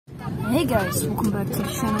Hey guys, welcome back to the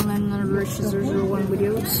channel and another 001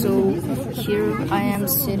 video. So here I am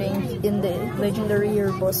sitting in the legendary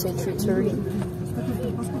Airbus A330.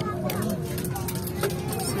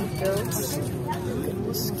 Seatbelts. Look at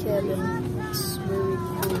this cabin. It's very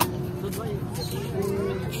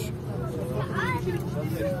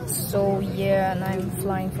cool. So yeah, and I'm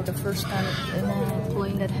flying for the first time in a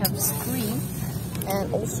plane that has a screen,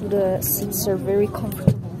 and also the seats are very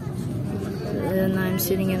comfortable. And I'm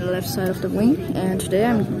sitting in the left side of the wing, and today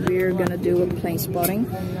we're gonna do a plane spotting.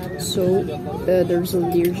 So there's a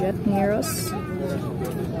Learjet near us,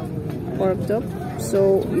 parked up.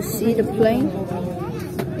 So you see the plane,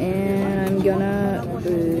 and I'm gonna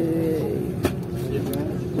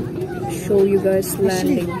show you guys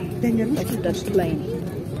landing of that plane.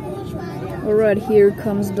 Alright, here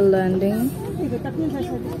comes the landing.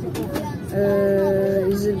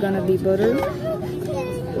 Is it gonna be butter?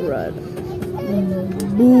 Alright.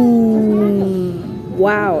 Boom!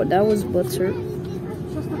 Wow, that was butter.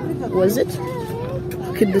 Was it?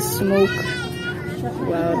 Look at the smoke.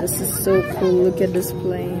 Wow, this is so cool. Look at this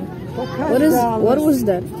plane. What was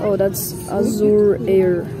that? Oh, that's Azure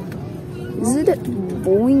Air. Is it a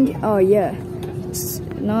Boeing? Oh yeah. It's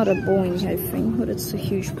not a Boeing, I think, but it's a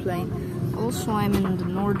huge plane. Also, I'm in the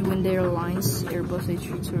Nordwind Airlines Airbus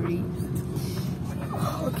A330.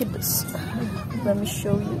 Look at this. Let me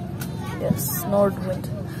show you. Yes, Nordwind.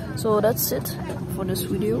 So that's it for this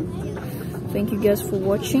video. Thank you guys for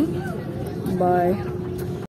watching. Bye.